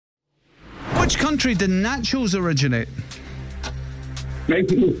which country did nachos originate?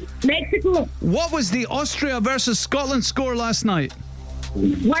 Mexico. What was the Austria versus Scotland score last night?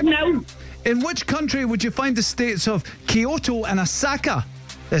 1-0. In which country would you find the states of Kyoto and Osaka?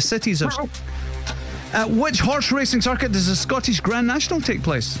 The cities of... At which horse racing circuit does the Scottish Grand National take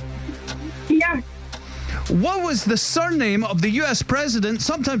place? Yeah. What was the surname of the US president,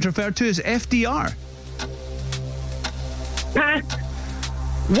 sometimes referred to as FDR? Pass.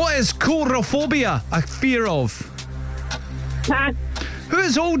 What is coulrophobia a fear of? Pass. Who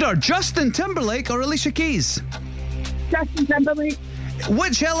is older, Justin Timberlake or Alicia Keys? Justin Timberlake.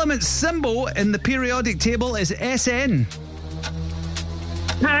 Which element symbol in the periodic table is SN?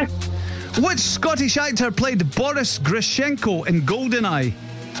 Pass. Which Scottish actor played Boris Grishenko in GoldenEye?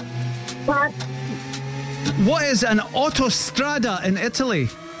 Pass. What is an autostrada in Italy?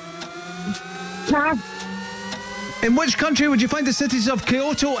 Pass. In which country would you find the cities of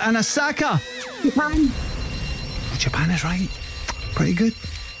Kyoto and Osaka? Japan. Oh, Japan is right. Pretty good.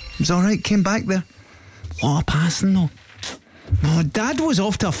 It was alright, came back there. What a passing though. Oh, Dad was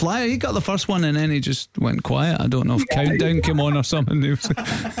off to a flyer. He got the first one and then he just went quiet. I don't know if Countdown came on or something. He was,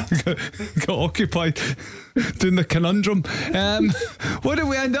 got occupied doing the conundrum. What did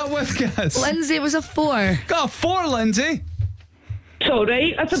we end up with, guys? Lynsay, it was a 4. Got a 4, Lynsay. It's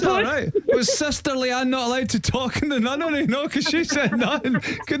alright, I It's suppose. alright. Was Sister LeAnne not allowed to talk in the nunnery? No, because she said nothing.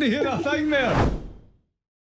 Couldn't hear a thing there.